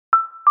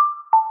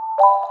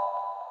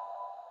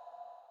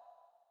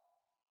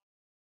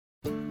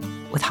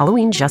With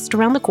Halloween just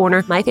around the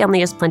corner, my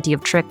family has plenty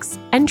of tricks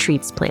and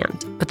treats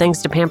planned. But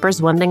thanks to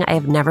Pampers, one thing I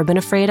have never been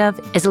afraid of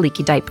is a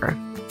leaky diaper.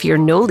 Fear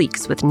no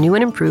leaks with new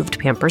and improved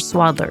Pampers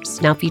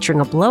Swaddlers, now featuring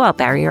a blowout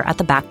barrier at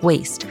the back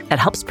waist that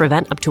helps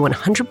prevent up to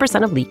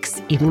 100% of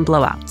leaks, even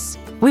blowouts.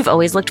 We've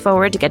always looked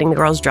forward to getting the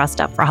girls dressed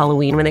up for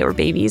Halloween when they were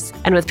babies.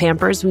 And with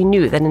Pampers, we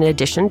knew that in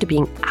addition to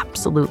being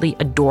absolutely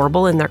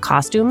adorable in their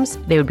costumes,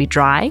 they would be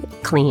dry,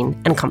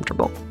 clean, and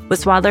comfortable.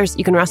 With Swaddlers,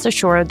 you can rest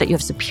assured that you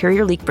have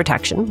superior leak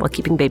protection while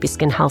keeping baby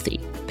skin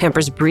healthy.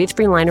 Pampers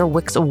Breathe-Free Liner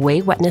wicks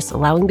away wetness,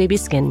 allowing baby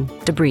skin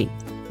to breathe,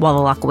 while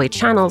the lock-away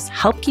channels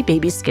help keep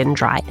baby skin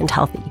dry and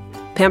healthy.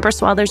 Pampers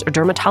Swaddlers are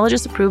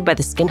dermatologist approved by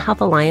the Skin Health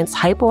Alliance,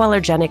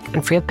 hypoallergenic,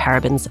 and free of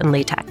parabens and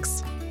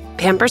latex.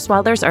 Pampers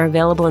Swaddlers are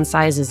available in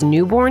sizes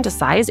newborn to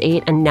size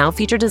 8 and now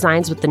feature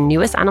designs with the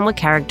newest animal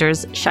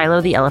characters,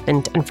 Shiloh the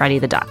elephant and Freddie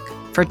the duck.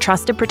 For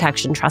trusted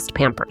protection, trust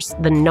Pampers,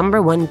 the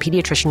 #1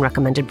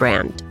 pediatrician-recommended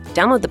brand.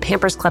 Download the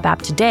Pampers Club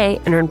app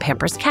today and earn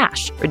Pampers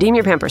Cash. Redeem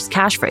your Pampers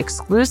Cash for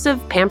exclusive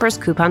Pampers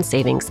coupon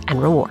savings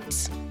and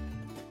rewards.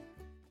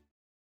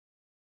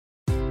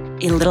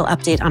 A little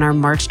update on our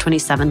March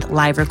 27th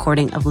live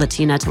recording of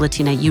Latina to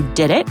Latina. You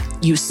did it.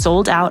 You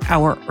sold out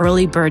our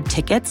early bird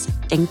tickets.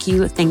 Thank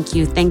you, thank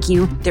you, thank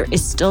you. There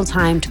is still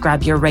time to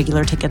grab your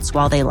regular tickets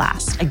while they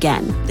last.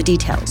 Again, the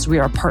details. We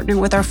are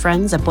partnering with our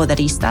friends at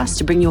Poderistas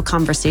to bring you a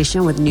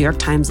conversation with New York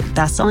Times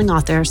bestselling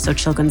author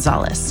Xochitl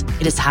Gonzalez.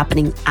 It is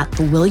happening at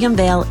the William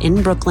Vale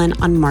in Brooklyn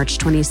on March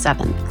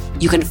 27th.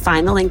 You can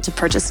find the link to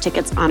purchase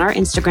tickets on our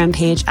Instagram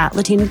page at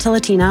Latina to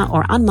Latina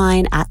or on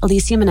mine at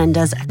Alicia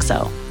Menendez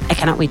XO. I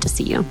cannot wait to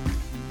see you.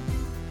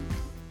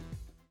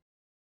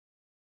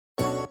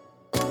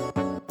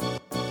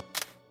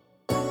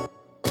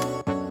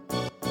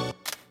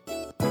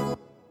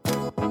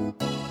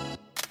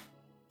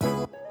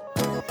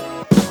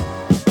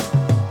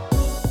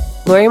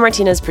 Lory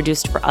Martinez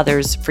produced for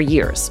others for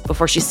years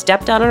before she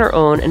stepped out on her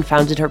own and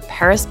founded her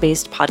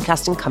Paris-based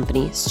podcasting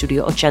company,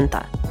 Studio 80.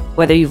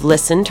 Whether you've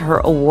listened to her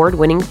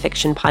award-winning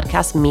fiction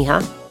podcast,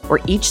 Mija, where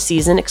each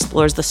season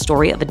explores the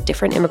story of a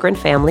different immigrant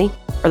family,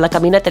 or La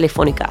Cabina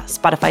Telefónica,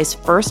 Spotify's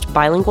first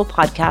bilingual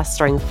podcast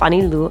starring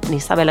Fanny Lu and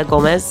Isabela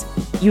Gomez,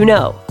 you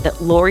know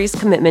that Lory's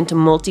commitment to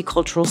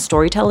multicultural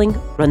storytelling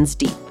runs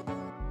deep.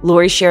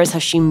 Lory shares how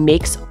she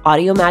makes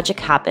audio magic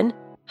happen,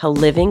 how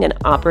living and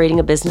operating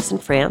a business in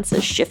France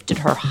has shifted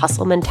her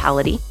hustle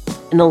mentality,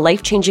 and the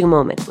life-changing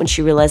moment when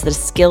she realized that a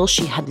skill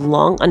she had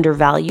long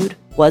undervalued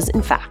was,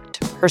 in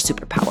fact, her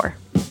superpower.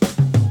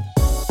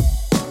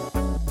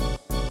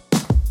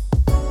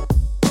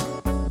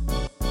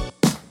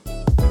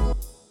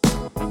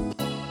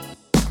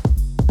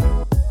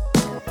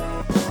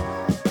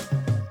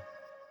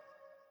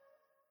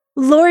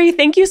 Lory,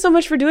 thank you so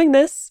much for doing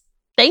this.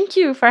 Thank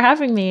you for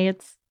having me.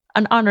 It's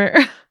an honor.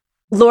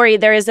 Lory,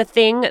 there is a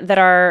thing that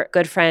our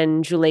good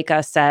friend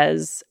Juleka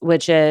says,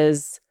 which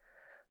is,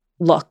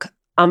 look,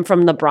 I'm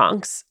from the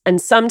Bronx. And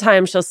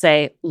sometimes she'll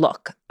say,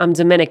 look, I'm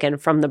Dominican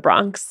from the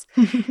Bronx.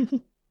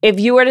 If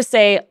you were to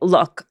say,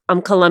 look,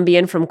 I'm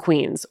Colombian from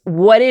Queens,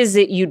 what is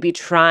it you'd be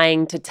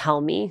trying to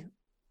tell me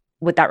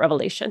with that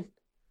revelation?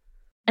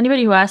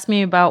 Anybody who asks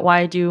me about why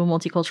I do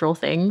multicultural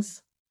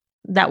things,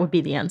 that would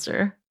be the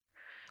answer.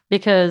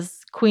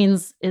 Because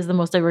Queens is the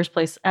most diverse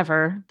place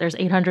ever. There's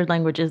 800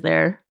 languages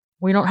there.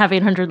 We don't have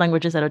 800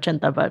 languages at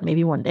 80, but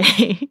maybe one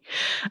day.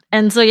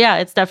 And so, yeah,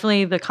 it's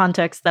definitely the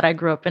context that I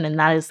grew up in, and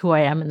that is who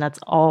I am. And that's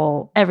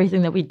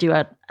everything that we do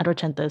at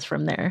 80 is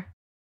from there.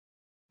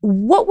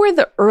 What were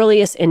the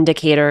earliest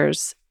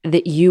indicators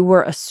that you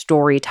were a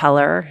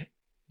storyteller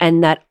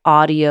and that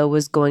audio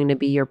was going to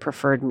be your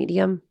preferred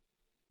medium?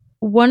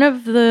 One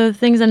of the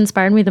things that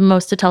inspired me the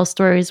most to tell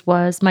stories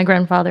was my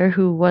grandfather,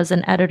 who was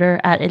an editor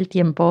at El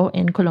Tiempo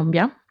in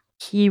Colombia.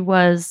 He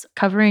was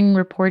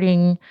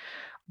reporting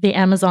the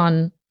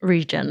Amazon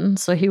region.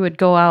 So he would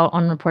go out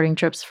on reporting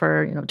trips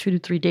for 2 to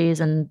 3 days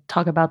and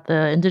talk about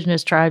the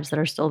indigenous tribes that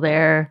are still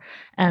there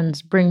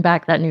and bring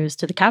back that news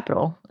to the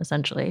capital,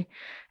 essentially.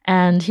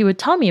 And he would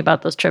tell me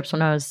about those trips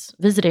when I was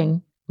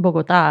visiting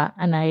Bogota,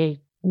 and I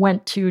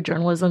went to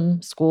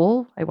journalism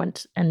school. I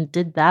went and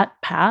did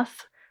that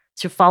path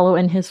to follow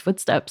in his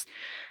footsteps.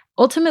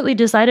 Ultimately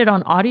decided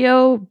on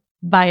audio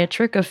by a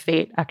trick of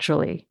fate,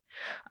 actually.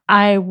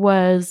 I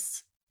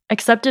was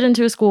accepted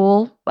into a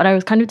school, but I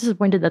was kind of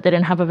disappointed that they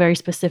didn't have a very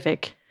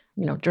specific,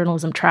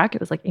 journalism track.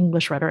 It was like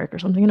English rhetoric or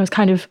something. And I was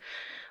kind of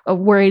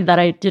worried that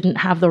I didn't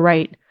have the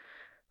right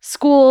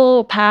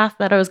school path,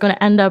 that I was going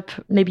to end up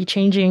maybe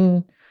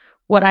changing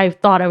what I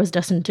thought I was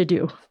destined to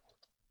do.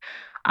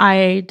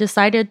 I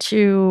decided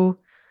to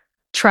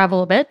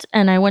travel a bit,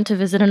 and I went to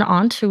visit an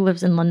aunt who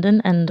lives in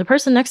London, and the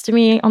person next to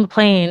me on the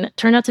plane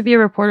turned out to be a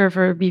reporter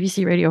for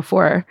BBC Radio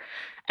 4.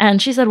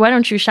 And she said, "Why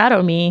don't you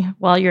shadow me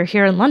while you're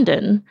here in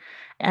London?"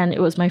 And it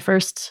was my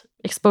first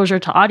exposure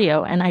to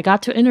audio, and I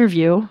got to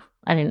interview.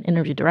 I didn't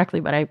interview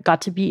directly, but I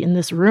got to be in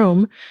this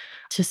room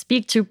to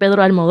speak to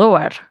Pedro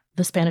Almodóvar,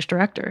 the Spanish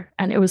director.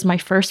 And it was my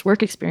first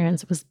work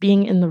experience, was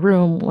being in the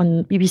room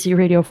when BBC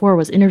Radio 4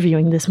 was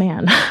interviewing this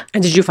man.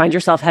 And did you find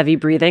yourself heavy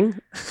breathing?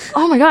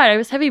 Oh my God, I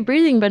was heavy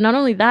breathing. But not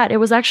only that, it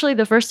was actually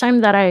the first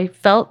time that I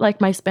felt like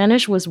my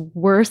Spanish was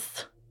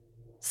worth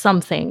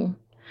something.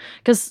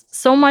 Because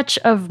so much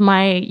of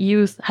my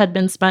youth had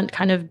been spent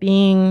kind of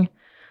being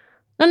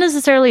not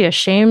necessarily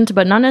ashamed,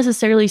 but not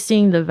necessarily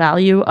seeing the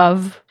value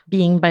of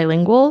being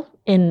bilingual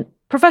in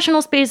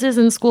professional spaces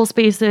and school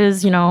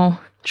spaces,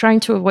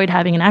 trying to avoid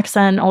having an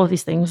accent, all of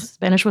these things.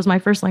 Spanish was my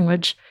first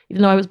language.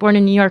 Even though I was born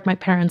in New York, my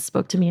parents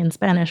spoke to me in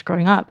Spanish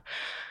growing up.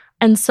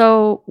 And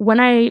so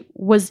when I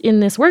was in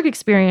this work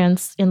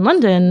experience in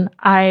London,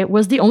 I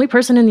was the only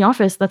person in the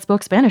office that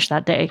spoke Spanish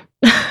that day.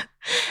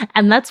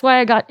 And that's why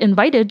I got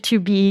invited to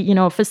be, a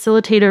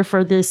facilitator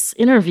for this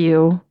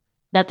interview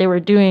that they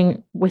were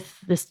doing with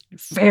this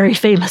very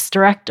famous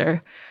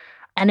director.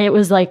 And it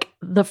was like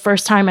the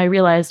first time I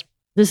realized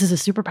this is a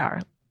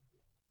superpower.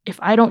 If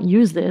I don't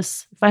use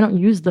this, if I don't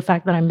use the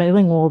fact that I'm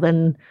bilingual,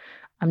 then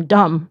I'm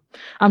dumb.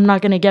 I'm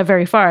not going to get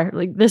very far.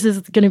 Like, this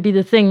is going to be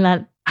the thing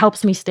that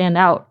helps me stand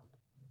out.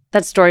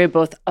 That story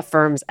both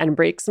affirms and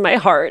breaks my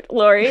heart,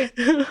 Lory.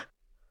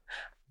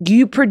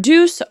 You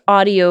produce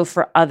audio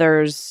for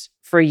others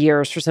for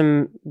years, for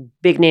some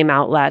big name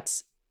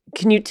outlets.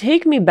 Can you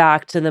take me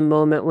back to the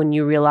moment when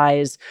you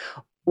realize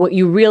what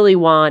you really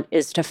want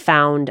is to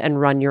found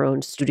and run your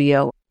own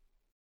studio?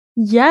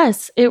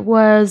 Yes, it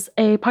was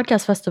a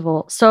podcast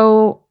festival.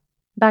 So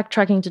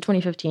backtracking to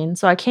 2015.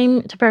 So I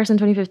came to Paris in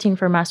 2015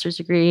 for a master's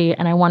degree,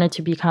 and I wanted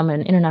to become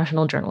an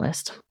international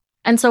journalist.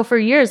 And so for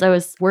years, I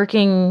was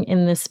working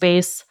in this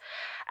space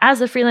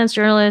as a freelance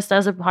journalist,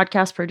 as a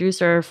podcast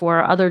producer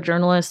for other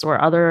journalists or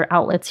other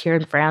outlets here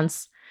in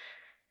France.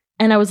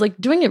 And I was like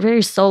doing it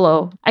very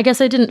solo. I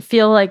guess I didn't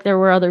feel like there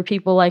were other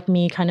people like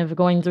me kind of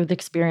going through the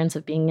experience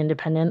of being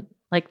independent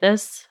like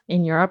this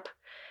in Europe.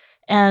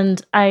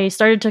 And I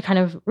started to kind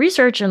of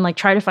research and like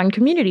try to find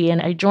community.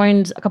 And I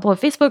joined a couple of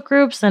Facebook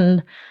groups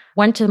and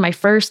went to my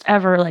first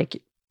ever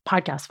like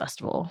podcast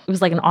festival. It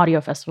was like an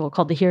audio festival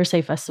called the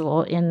Hearsay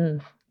Festival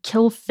in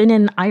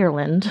Kilfinnan,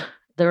 Ireland.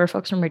 There were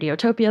folks from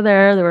Radiotopia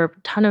there. There were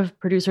a ton of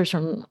producers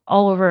from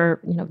all over,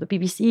 the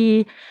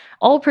BBC,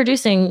 all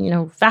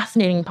producing,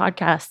 fascinating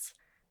podcasts.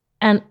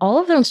 And all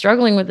of them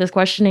struggling with this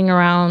questioning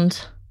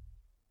around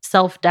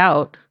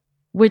self-doubt,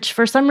 which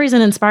for some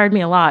reason inspired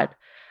me a lot.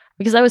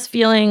 Because I was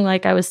feeling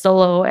like I was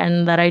solo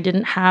and that I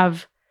didn't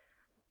have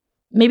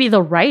maybe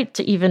the right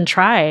to even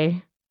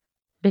try,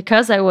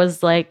 because I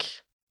was like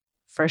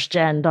first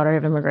gen, daughter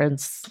of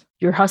immigrants.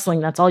 You're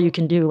hustling. That's all you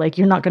can do. Like,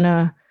 you're not going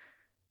to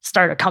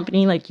start a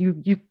company. Like,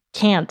 you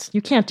can't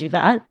do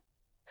that.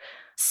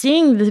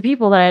 Seeing the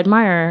people that I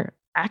admire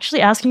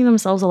actually asking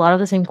themselves a lot of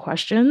the same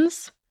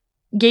questions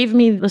gave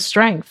me the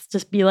strength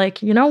to be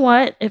like, you know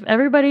what? If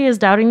everybody is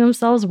doubting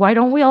themselves, why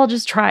don't we all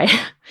just try?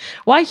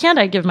 Why can't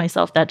I give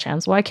myself that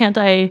chance? Why can't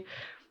I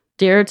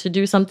dare to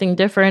do something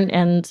different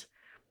and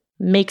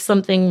make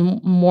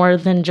something more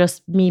than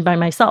just me by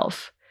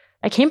myself?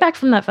 I came back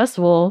from that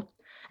festival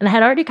and I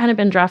had already kind of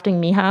been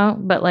drafting Mija,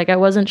 but like I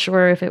wasn't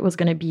sure if it was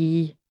going to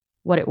be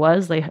what it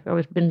was. Like,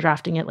 I've been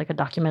drafting it like a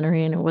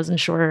documentary, and I wasn't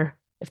sure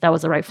if that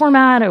was the right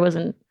format. I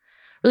wasn't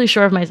really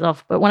sure of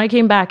myself. But when I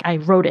came back, I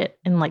wrote it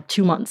in like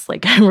 2 months.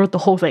 Like, I wrote the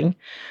whole thing.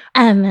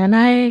 And then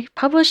I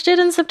published it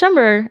in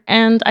September.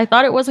 And I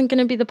thought it wasn't going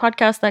to be the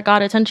podcast that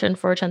got attention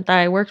for Ochenta.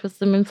 I worked with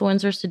some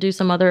influencers to do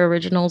some other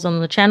originals on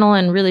the channel,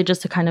 and really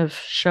just to kind of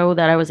show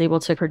that I was able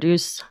to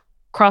produce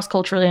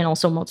cross-culturally and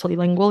also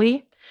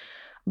multilingually.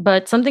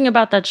 But something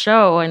about that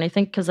show, and I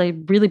think because I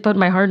really put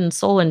my heart and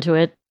soul into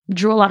it,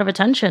 drew a lot of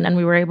attention. And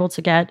we were able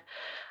to get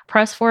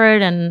press for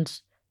it and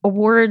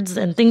awards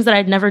and things that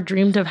I'd never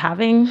dreamed of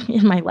having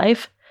in my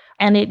life.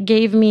 And it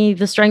gave me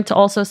the strength to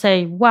also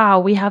say, wow,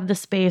 we have the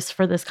space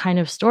for this kind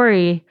of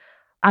story.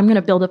 I'm going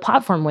to build a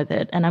platform with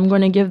it, and I'm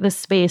going to give this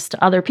space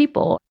to other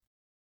people.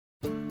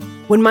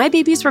 When my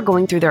babies were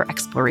going through their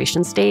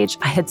exploration stage,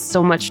 I had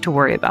so much to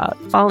worry about.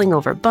 Falling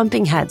over,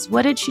 bumping heads.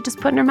 What did she just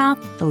put in her mouth?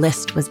 The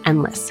list was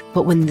endless.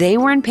 But when they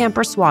were in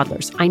Pampers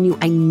Swaddlers, I knew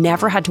I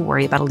never had to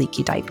worry about a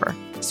leaky diaper.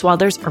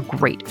 Swaddlers are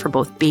great for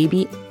both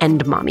baby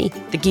and mommy.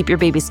 They keep your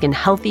baby's skin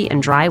healthy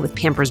and dry with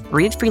Pampers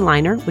Breathe-Free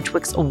Liner, which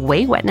wicks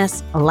away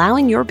wetness,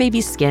 allowing your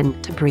baby's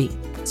skin to breathe.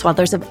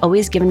 Swaddlers have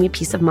always given me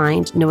peace of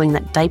mind knowing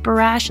that diaper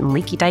rash and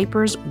leaky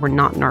diapers were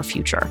not in our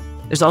future.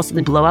 There's also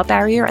the blowout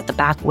barrier at the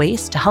back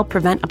waist to help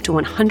prevent up to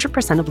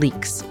 100% of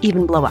leaks,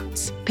 even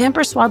blowouts.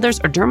 Pampers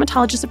Swaddlers are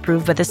dermatologist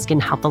approved by the Skin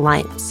Health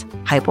Alliance,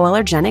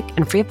 hypoallergenic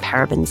and free of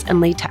parabens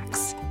and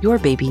latex. Your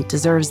baby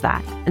deserves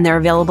that. And they're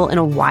available in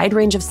a wide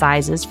range of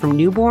sizes from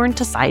newborn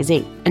to size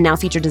 8, and now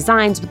feature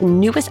designs with the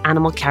newest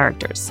animal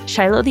characters,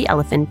 Shiloh the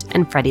elephant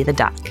and Freddie the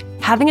duck.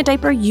 Having a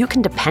diaper you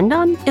can depend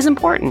on is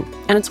important,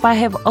 and it's why I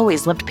have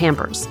always loved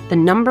Pampers, the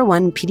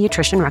 #1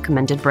 pediatrician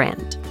recommended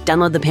brand.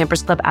 Download the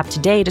Pampers Club app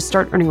today to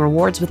start earning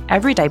rewards with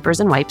every diapers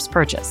and wipes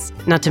purchase.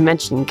 Not to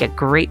mention, get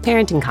great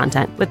parenting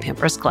content with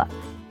Pampers Club.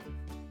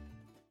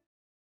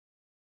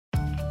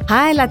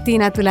 Hi,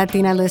 Latina to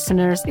Latina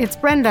listeners. It's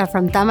Brenda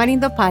from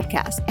Tamarindo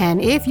Podcast.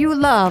 And if you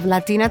love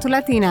Latina to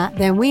Latina,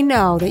 then we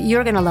know that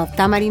you're going to love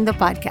Tamarindo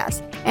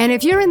Podcast. And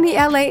if you're in the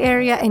LA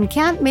area and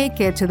can't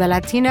make it to the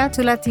Latina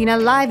to Latina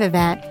live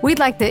event, we'd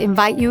like to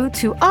invite you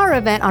to our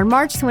event on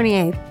March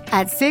 28th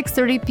at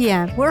 6:30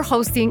 p.m. We're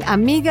hosting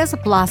Amigas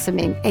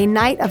Blossoming, a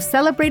night of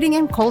celebrating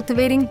and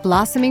cultivating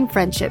blossoming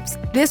friendships.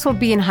 This will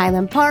be in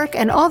Highland Park,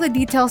 and all the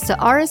details to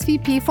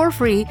RSVP for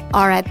free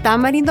are at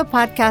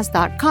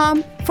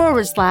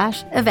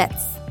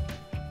tamarindopodcast.com/events.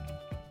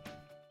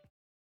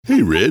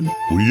 Hey, Red,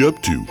 what are you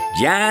up to?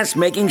 Just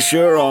making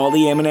sure all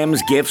the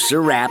M&M's gifts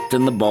are wrapped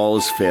and the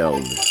bowls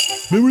filled.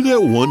 Remember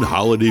that one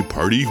holiday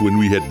party when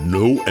we had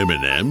no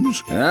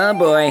M&Ms? Oh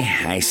boy,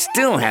 I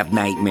still have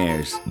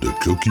nightmares. The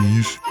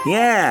cookies?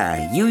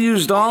 Yeah, you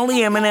used all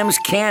the M&M's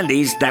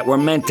candies that were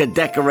meant to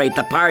decorate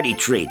the party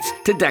treats,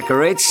 to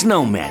decorate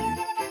snowmen.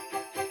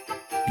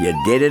 You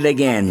did it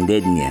again,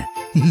 didn't you?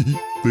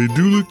 They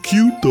do look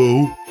cute,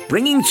 though.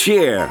 Bringing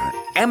cheer,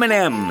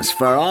 M&M's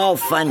for all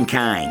fun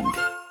kind.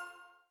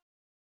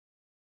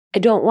 I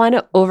don't want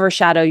to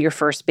overshadow your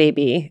first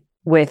baby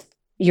with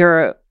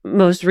your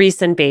most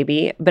recent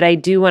baby, but I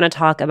do want to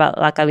talk about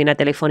La Cabina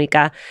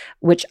Telefónica,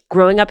 which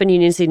growing up in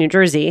Union City, New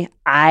Jersey,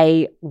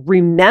 I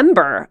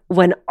remember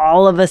when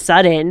all of a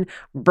sudden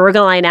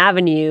Berghain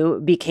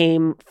Avenue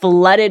became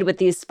flooded with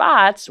these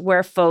spots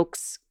where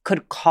folks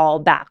could call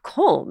back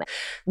home.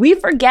 We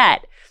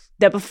forget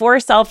that before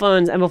cell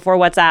phones and before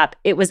WhatsApp,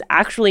 it was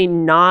actually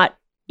not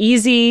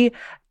easy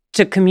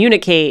to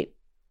communicate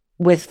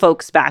with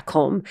folks back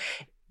home.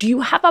 Do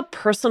you have a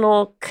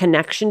personal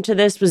connection to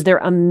this? Was there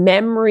a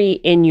memory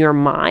in your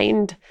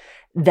mind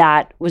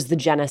that was the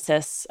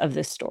genesis of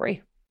this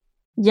story?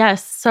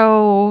 Yes.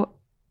 So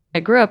I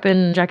grew up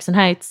in Jackson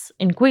Heights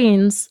in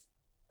Queens.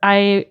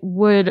 I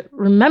would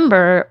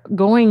remember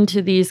going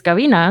to these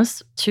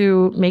cabinas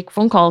to make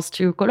phone calls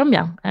to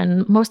Colombia.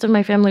 And most of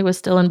my family was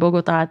still in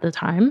Bogota at the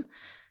time.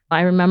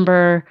 I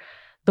remember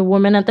the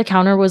woman at the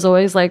counter was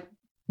always like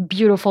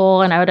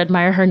beautiful, and I would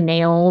admire her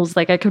nails.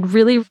 Like I could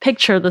really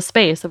picture the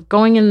space of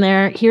going in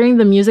there, hearing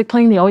the music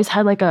playing. They always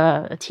had like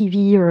a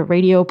TV or a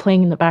radio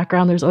playing in the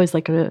background. There's always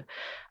like a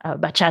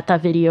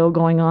bachata video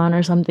going on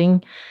or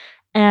something.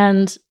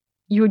 And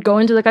you would go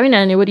into the cabina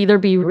and it would either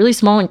be really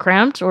small and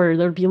cramped, or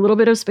there'd be a little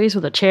bit of space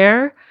with a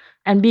chair.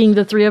 And being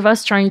the three of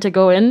us trying to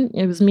go in,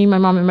 it was me, my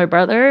mom, and my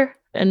brother.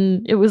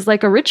 And it was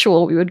like a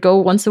ritual. We would go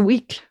once or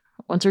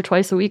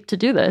twice a week to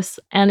do this.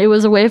 And it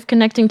was a way of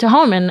connecting to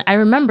home. And I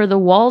remember the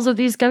walls of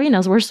these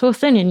cabinas were so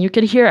thin and you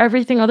could hear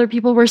everything other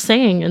people were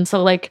saying. And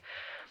so like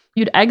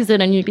you'd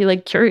exit and you'd be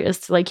like curious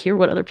to like hear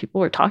what other people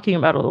were talking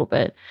about a little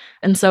bit.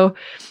 And so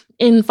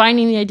in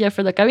finding the idea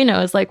for the cabina,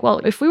 I was like, well,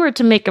 if we were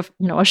to make a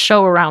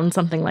show around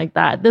something like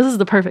that, this is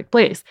the perfect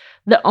place.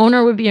 The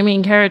owner would be a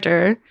main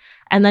character.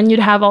 And then you'd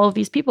have all of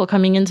these people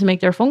coming in to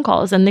make their phone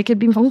calls. And they could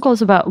be phone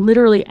calls about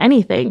literally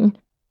anything.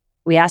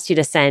 We asked you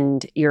to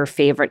send your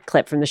favorite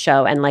clip from the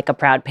show, and like a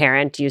proud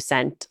parent, you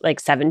sent like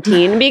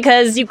 17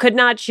 because you could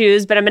not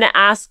choose. But I'm going to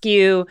ask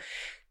you,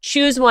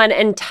 choose one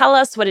and tell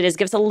us what it is.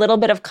 Give us a little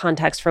bit of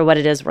context for what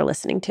it is we're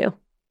listening to.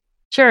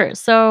 Sure.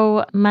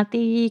 So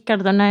Mati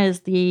Cardona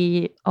is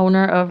the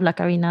owner of La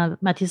Cabina,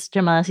 Mati's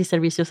Llamadas y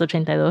Servicios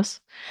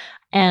 82.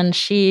 And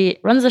she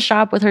runs the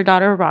shop with her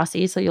daughter,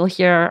 Rossi. So you'll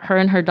hear her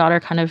and her daughter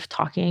kind of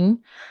talking.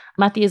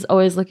 Mati is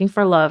always looking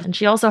for love. And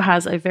she also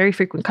has a very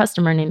frequent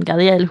customer named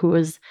Gadiel, who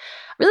is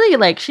really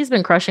like, she's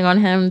been crushing on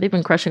him. They've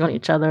been crushing on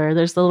each other.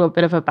 There's a little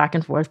bit of a back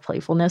and forth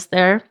playfulness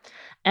there.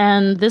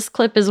 And this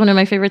clip is one of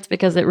my favorites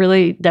because it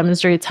really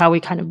demonstrates how we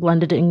kind of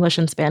blended English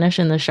and Spanish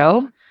in the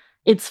show.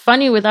 It's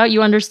funny without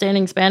you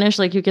understanding Spanish.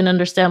 Like you can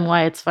understand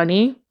why it's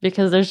funny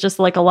because there's just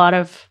like a lot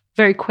of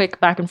very quick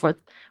back and forth.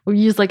 We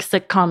use like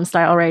sitcom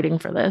style writing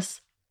for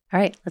this. All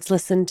right, let's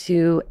listen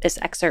to this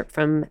excerpt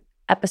from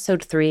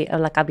episode 3 of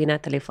La Cabina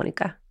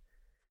Telefónica.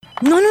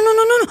 No.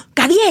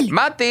 Gadiel.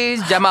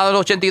 Matis, llamado al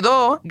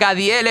 82.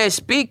 Gadiel es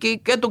speaking.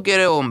 ¿Qué tú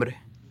quieres, hombre?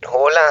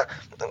 Hola,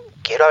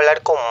 quiero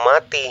hablar con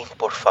Mati,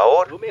 por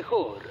favor. Lo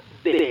mejor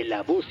de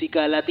la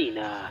música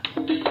latina.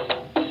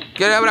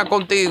 Quiere hablar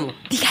contigo.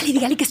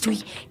 Dígale que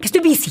estoy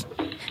busy.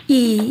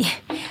 Y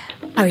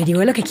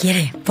averigüe lo que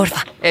quiere,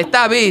 porfa.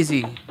 Está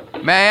busy.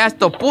 May I ask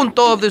the point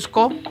of this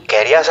call?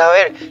 Quería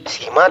saber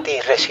si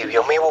Mati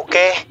recibió mi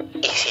buqué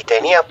y si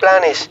tenía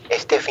planes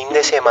este fin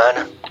de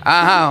semana.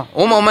 Ajá,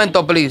 un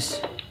momento,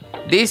 please.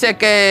 Dice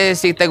que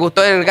si te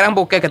gustó el gran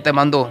buqué que te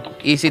mandó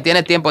y si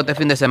tienes tiempo este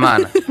fin de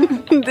semana.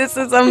 This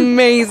is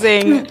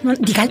amazing. No,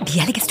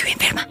 dígale que estoy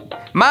enferma.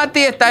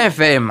 Mati está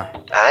enferma.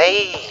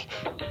 Ay,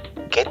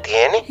 ¿qué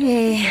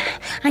tiene?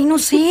 No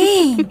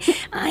sé.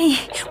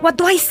 What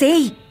do I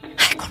say?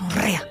 Ay,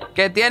 gonorrea.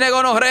 Que tiene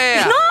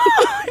gonorrea. No.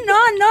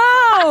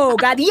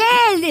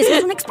 Gadiel, esa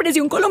es una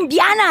expresión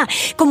colombiana,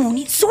 como un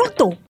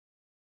insulto.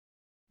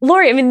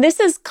 Lory, I mean, this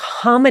is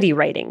comedy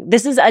writing.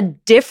 This is a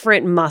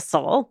different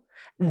muscle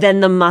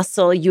than the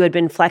muscle you had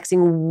been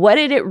flexing. What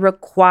did it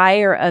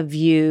require of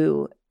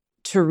you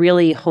to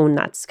really hone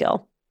that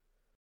skill?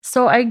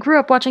 So I grew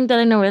up watching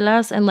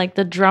telenovelas, and like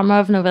the drama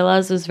of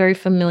novelas was very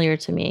familiar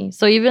to me.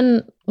 So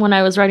even when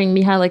I was writing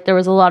Mija, like there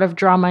was a lot of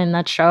drama in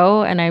that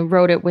show, and I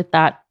wrote it with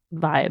that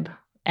vibe.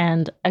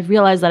 And I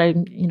realized that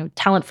I'm,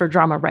 talent for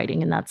drama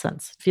writing in that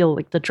sense. Feel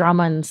like the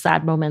drama and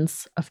sad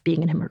moments of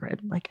being an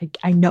immigrant. Like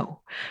I know,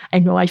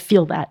 I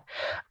feel that.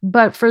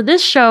 But for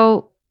this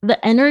show,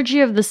 the energy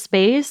of the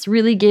space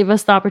really gave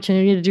us the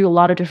opportunity to do a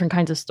lot of different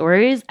kinds of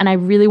stories. And I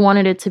really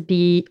wanted it to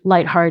be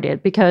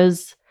lighthearted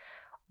because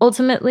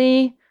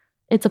ultimately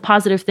it's a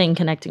positive thing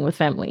connecting with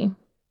family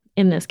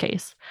in this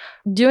case.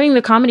 Doing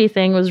the comedy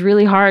thing was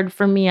really hard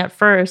for me at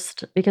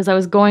first because I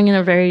was going in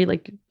a very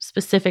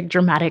specific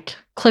dramatic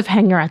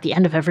cliffhanger at the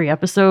end of every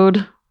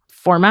episode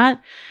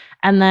format.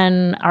 And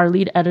then our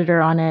lead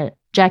editor on it,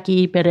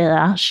 Jackie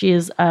Pereda, she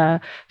is a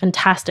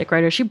fantastic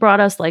writer. She brought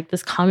us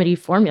this comedy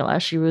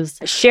formula. She was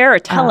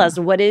tell us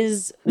what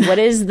is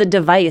the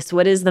device?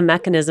 What is the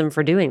mechanism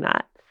for doing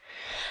that?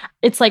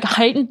 It's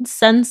heightened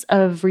sense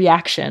of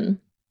reaction.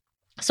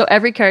 So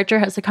every character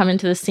has to come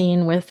into the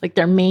scene with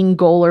their main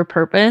goal or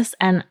purpose,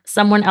 and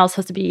someone else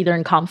has to be either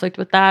in conflict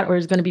with that or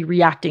is going to be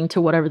reacting to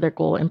whatever their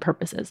goal and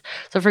purpose is.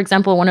 So for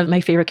example, one of my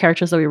favorite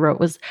characters that we wrote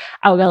was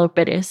Abogado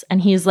Perez,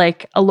 and he's a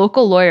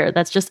local lawyer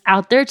that's just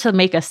out there to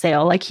make a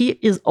sale. He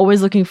is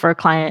always looking for a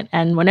client,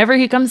 and whenever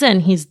he comes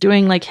in, he's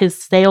doing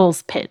his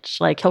sales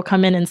pitch. He'll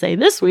come in and say,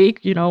 this week,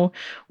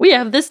 we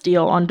have this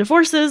deal on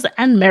divorces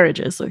and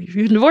marriages. So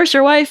you can divorce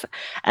your wife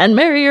and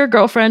marry your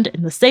girlfriend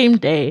in the same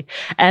day.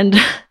 And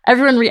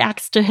everyone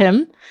reacts to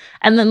him.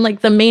 And then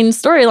the main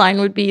storyline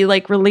would be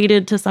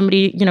related to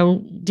somebody,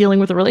 dealing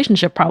with a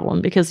relationship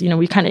problem because,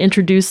 we kind of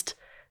introduced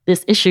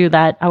this issue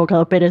that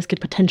Abogado Perez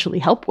could potentially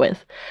help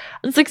with.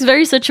 It's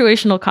very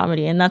situational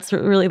comedy. And that's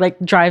what really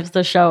drives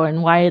the show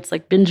and why it's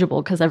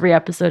bingeable, because every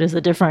episode is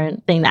a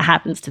different thing that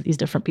happens to these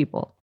different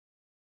people.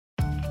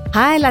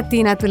 Hi,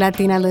 Latina to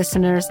Latina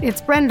listeners.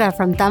 It's Brenda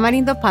from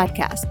Tamarindo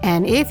Podcast.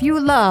 And if you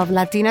love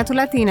Latina to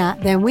Latina,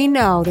 then we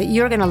know that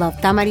you're going to love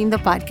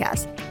Tamarindo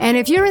Podcast. And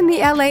if you're in the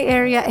LA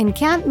area and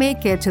can't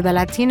make it to the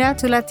Latina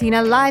to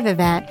Latina live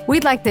event,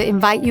 we'd like to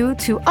invite you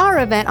to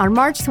our event on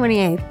March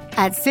 28th.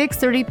 At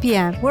 6:30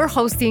 p.m., we're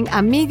hosting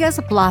Amigas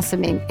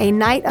Blossoming, a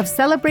night of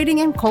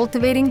celebrating and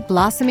cultivating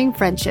blossoming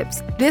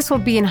friendships. This will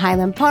be in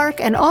Highland Park,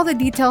 and all the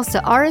details to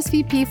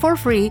RSVP for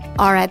free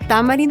are at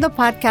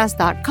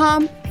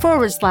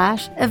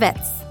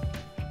tamarindopodcast.com/events.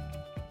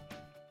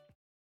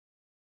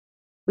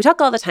 We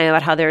talk all the time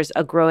about how there's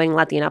a growing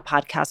Latina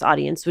podcast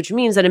audience, which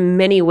means that in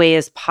many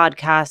ways,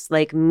 podcasts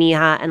like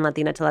Mija and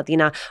Latina to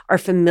Latina are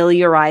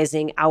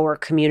familiarizing our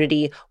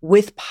community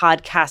with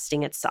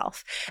podcasting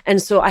itself.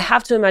 And so I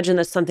have to imagine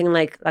that something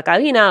like La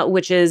Cabina,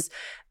 which is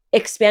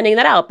expanding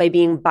that out by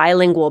being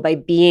bilingual, by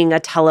being a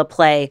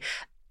teleplay,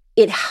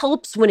 it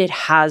helps when it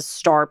has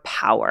star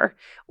power,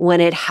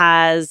 when it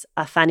has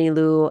a Fanny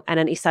Lu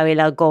and an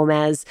Isabela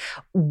Gomez.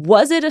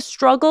 Was it a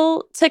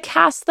struggle to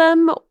cast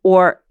them?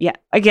 Or, yeah,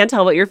 I can't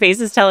tell what your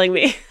face is telling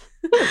me.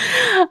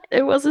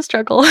 It was a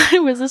struggle.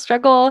 It was a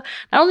struggle,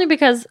 not only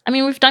because,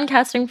 we've done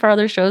casting for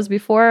other shows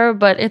before,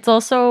 but it's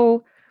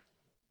also,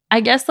 I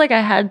guess, I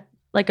had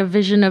a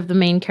vision of the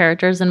main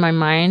characters in my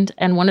mind.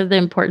 And one of the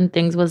important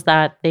things was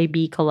that they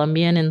be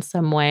Colombian in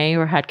some way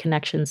or had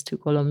connections to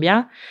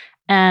Colombia.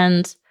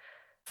 And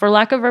for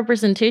lack of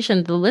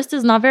representation, the list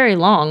is not very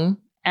long.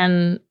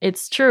 And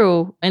it's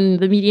true, in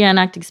the media and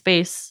acting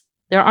space,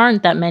 there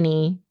aren't that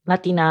many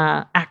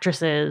Latina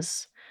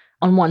actresses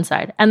on one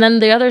side. And then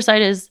the other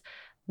side is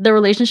the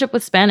relationship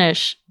with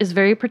Spanish is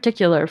very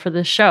particular for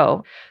this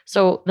show.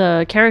 So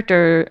the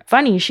character,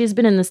 Fanny, she's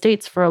been in the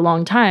States for a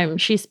long time.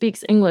 She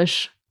speaks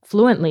English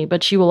fluently,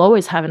 but she will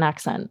always have an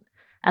accent.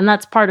 And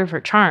that's part of her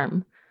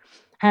charm.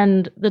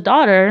 And the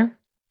daughter,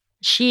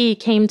 she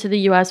came to the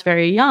US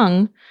very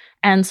young,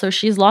 and so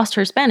she's lost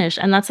her Spanish.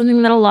 And that's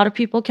something that a lot of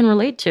people can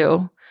relate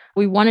to.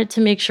 We wanted to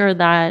make sure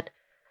that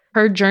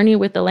her journey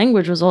with the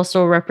language was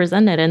also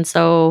represented. And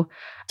so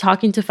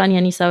talking to Fanny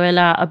and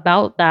Isabela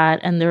about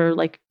that and their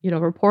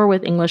rapport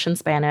with English and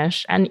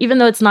Spanish. And even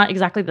though it's not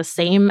exactly the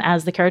same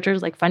as the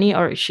characters, like Fanny,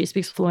 or she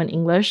speaks fluent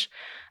English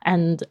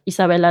and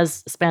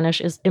Isabela's Spanish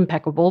is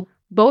impeccable,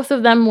 both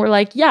of them were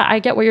yeah, I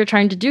get what you're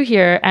trying to do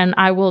here and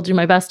I will do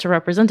my best to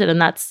represent it.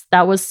 And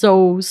that was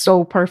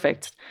so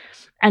perfect.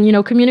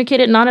 And, communicate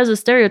it not as a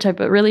stereotype,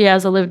 but really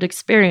as a lived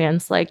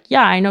experience.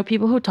 Yeah, I know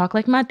people who talk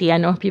like Mati. I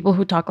know people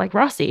who talk like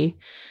Rossi.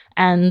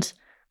 And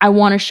I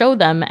want to show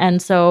them.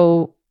 And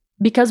so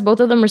because both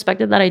of them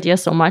respected that idea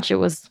so much, it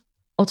was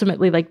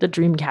ultimately the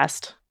dream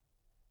cast.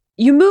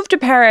 You moved to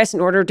Paris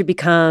in order to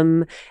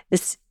become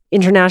this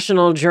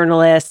international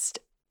journalist,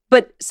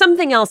 but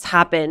something else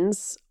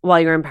happens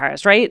while you're in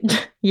Paris, right?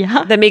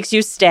 Yeah. That makes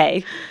you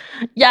stay.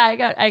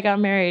 Yeah, I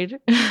got married.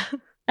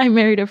 I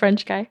married a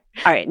French guy.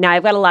 All right, now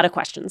I've got a lot of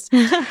questions.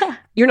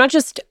 You're not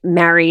just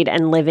married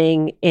and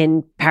living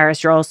in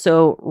Paris, you're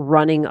also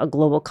running a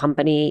global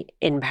company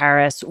in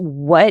Paris.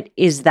 What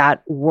is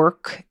that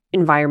work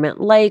environment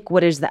like?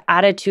 What is the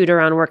attitude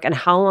around work? And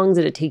how long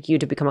did it take you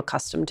to become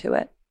accustomed to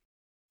it?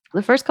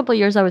 The first couple of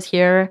years I was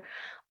here,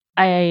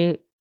 I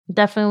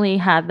definitely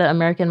had the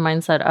American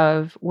mindset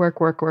of work,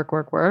 work, work,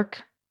 work,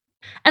 work.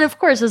 And of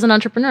course, as an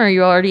entrepreneur,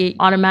 you already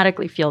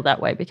automatically feel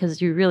that way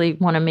because you really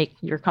want to make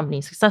your company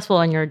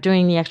successful and you're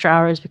doing the extra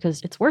hours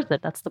because it's worth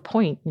it. That's the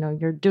point.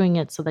 You're doing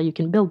it so that you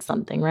can build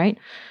something, right?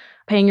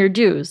 Paying your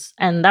dues.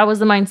 And that was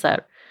the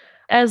mindset.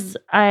 As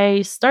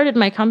I started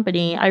my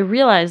company, I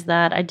realized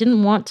that I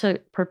didn't want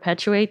to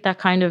perpetuate that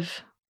kind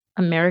of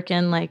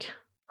American, like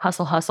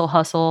hustle, hustle,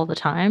 hustle all the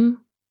time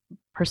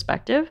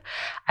perspective.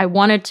 I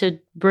wanted to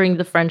bring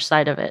the French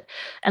side of it.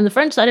 And the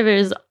French side of it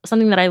is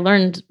something that I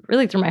learned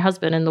really through my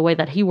husband and the way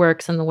that he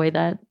works and the way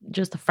that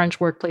just the French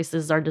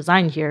workplaces are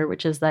designed here,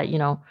 which is that, you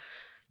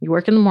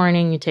work in the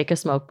morning, you take a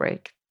smoke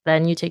break,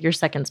 then you take your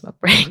second smoke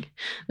break,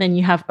 then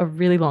you have a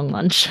really long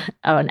lunch,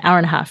 an hour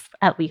and a half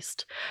at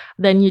least.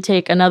 Then you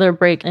take another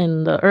break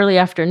in the early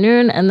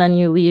afternoon, and then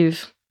you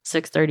leave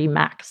 6:30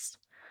 max.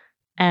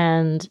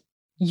 And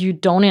you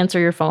don't answer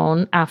your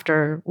phone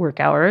after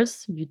work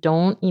hours. You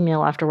don't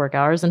email after work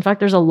hours. In fact,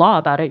 there's a law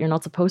about it. You're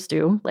not supposed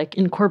to. Like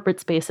in corporate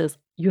spaces,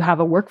 you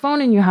have a work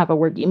phone and you have a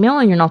work email,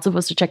 and you're not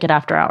supposed to check it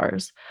after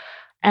hours.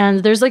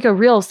 And there's like a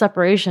real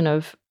separation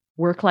of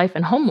work life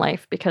and home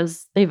life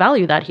because they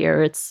value that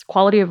here. It's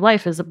quality of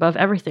life is above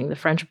everything. The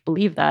French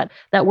believe that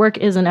work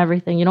isn't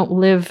everything. You don't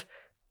live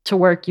to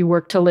work, you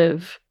work to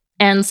live.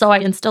 And so I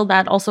instilled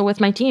that also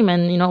with my team.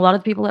 And, a lot of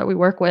the people that we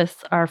work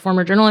with are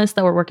former journalists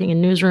that were working in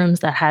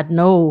newsrooms that had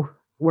no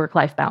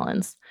work-life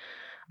balance.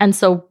 And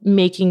so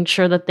making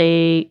sure that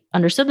they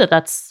understood that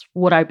that's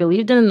what I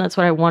believed in and that's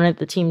what I wanted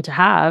the team to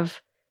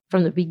have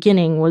from the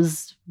beginning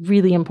was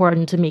really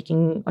important to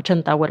making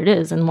Ochenta what it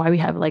is and why we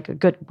have like a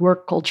good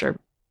work culture.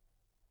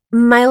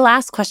 My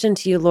last question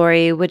to you,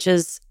 Lory, which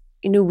is,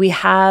 we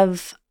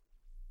have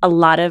a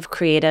lot of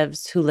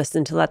creatives who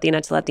listen to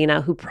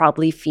Latina who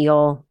probably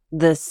feel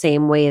the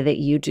same way that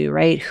you do,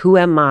 right? Who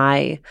am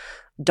I,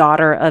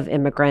 daughter of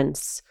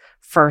immigrants,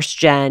 first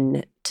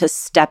gen, to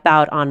step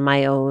out on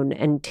my own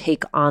and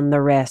take on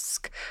the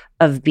risk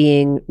of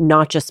being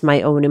not just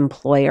my own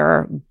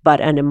employer,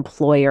 but an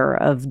employer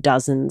of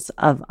dozens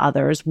of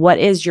others? What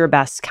is your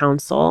best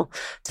counsel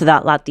to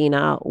that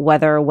Latina,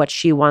 whether what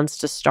she wants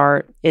to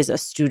start is a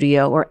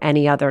studio or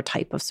any other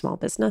type of small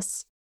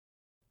business?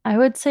 I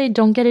would say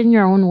don't get in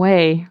your own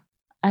way.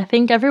 I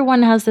think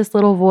everyone has this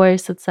little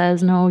voice that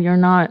says, no,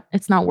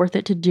 it's not worth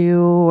it to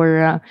do,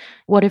 or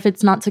what if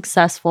it's not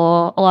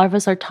successful? A lot of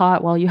us are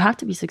taught, well, you have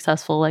to be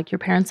successful. Like your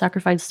parents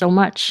sacrificed so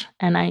much.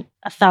 And I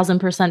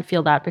 1,000%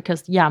 feel that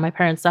because, yeah, my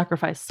parents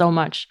sacrificed so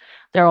much.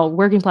 They're all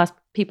working class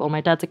people.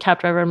 My dad's a cab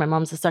driver. My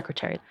mom's a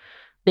secretary.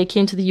 They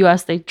came to the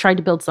US, they tried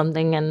to build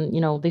something and,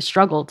 they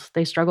struggled.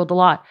 They struggled a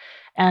lot.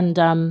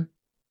 And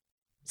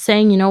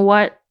saying, you know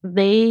what,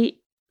 they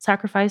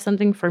sacrifice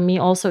something for me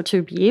also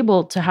to be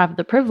able to have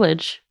the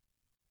privilege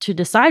to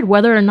decide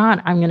whether or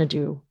not I'm going to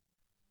do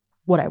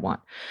what I want.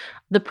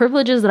 The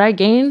privileges that I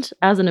gained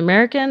as an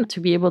American to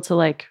be able to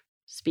like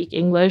speak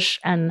English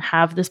and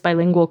have this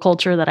bilingual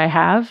culture that I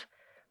have,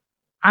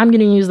 I'm going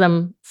to use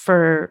them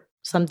for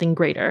something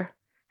greater.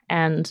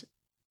 And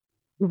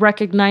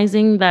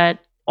recognizing that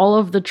all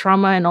of the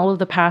trauma and all of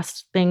the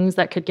past things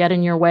that could get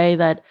in your way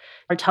that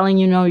are telling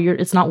you, no,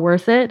 it's not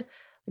worth it.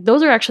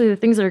 Those are actually the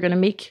things that are going to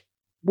make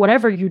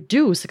whatever you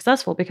do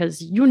successful because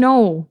you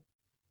know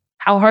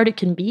how hard it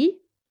can be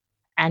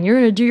and you're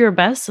going to do your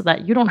best so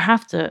that you don't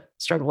have to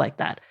struggle like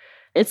that.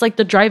 It's like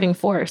the driving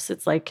force.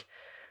 It's like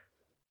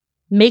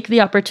make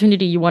the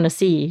opportunity you want to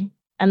see.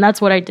 And that's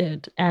what I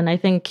did. And I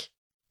think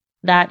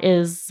that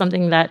is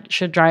something that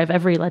should drive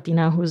every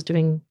Latina who's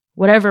doing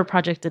whatever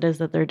project it is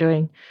that they're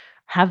doing.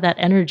 Have that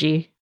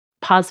energy,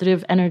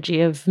 positive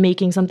energy of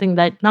making something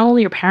that not only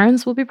your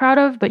parents will be proud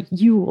of, but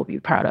you will be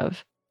proud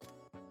of.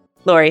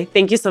 Lory,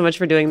 thank you so much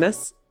for doing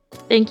this.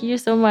 Thank you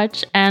so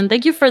much. And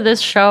thank you for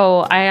this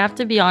show. I have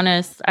to be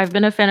honest, I've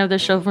been a fan of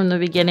this show from the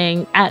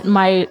beginning. At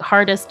my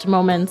hardest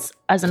moments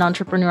as an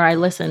entrepreneur, I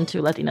listen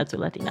to Latina to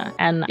Latina.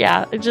 And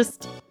yeah, it's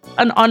just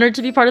an honor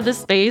to be part of this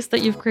space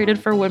that you've created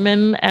for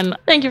women. And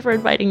thank you for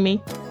inviting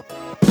me.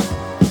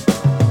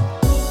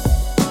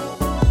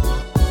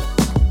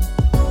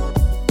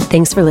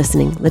 Thanks for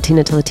listening.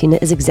 Latina to Latina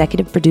is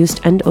executive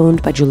produced and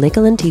owned by Juleka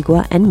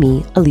Lantigua and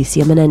me,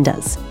 Alicia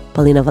Menendez.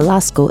 Paulina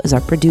Velasco is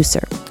our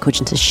producer.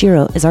 Cochin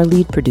Tashiro is our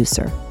lead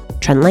producer.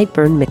 Trent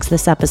Lightburn mixed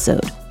this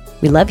episode.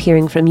 We love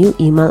hearing from you.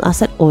 Email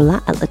us at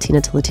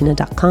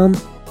hola@latinatolatina.com.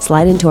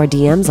 Slide into our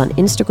DMs on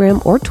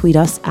Instagram or tweet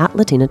us at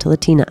Latina to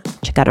Latina.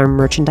 Check out our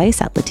merchandise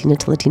at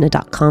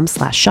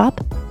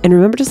latinatolatina.com/shop. And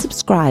remember to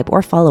subscribe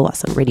or follow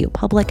us on Radio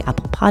Public,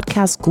 Apple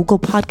Podcasts, Google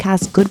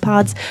Podcasts, Good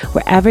Pods,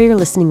 wherever you're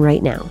listening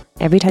right now.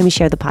 Every time you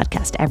share the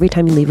podcast, every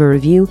time you leave a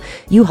review,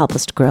 you help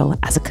us to grow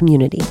as a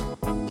community.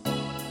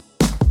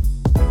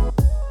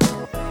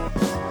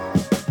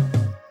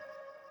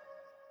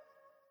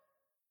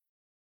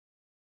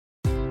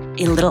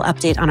 a little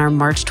update on our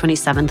March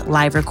 27th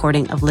live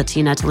recording of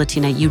Latina to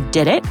Latina. You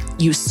did it.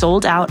 You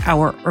sold out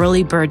our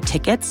early bird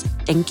tickets.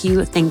 Thank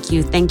you, thank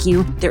you, thank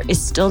you. There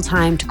is still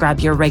time to grab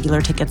your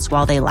regular tickets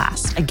while they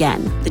last.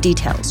 Again, the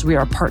details. We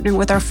are partnering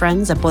with our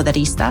friends at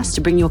Poderistas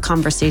to bring you a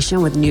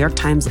conversation with New York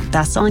Times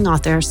bestselling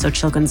author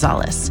Xochitl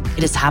Gonzalez.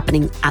 It is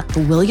happening at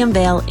the William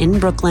Vale in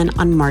Brooklyn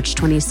on March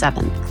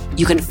 27th.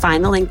 You can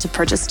find the link to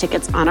purchase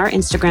tickets on our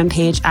Instagram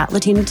page at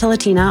Latina to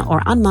Latina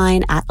or on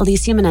mine at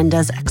Alicia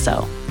Menendez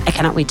XO. I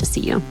cannot wait to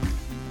see you.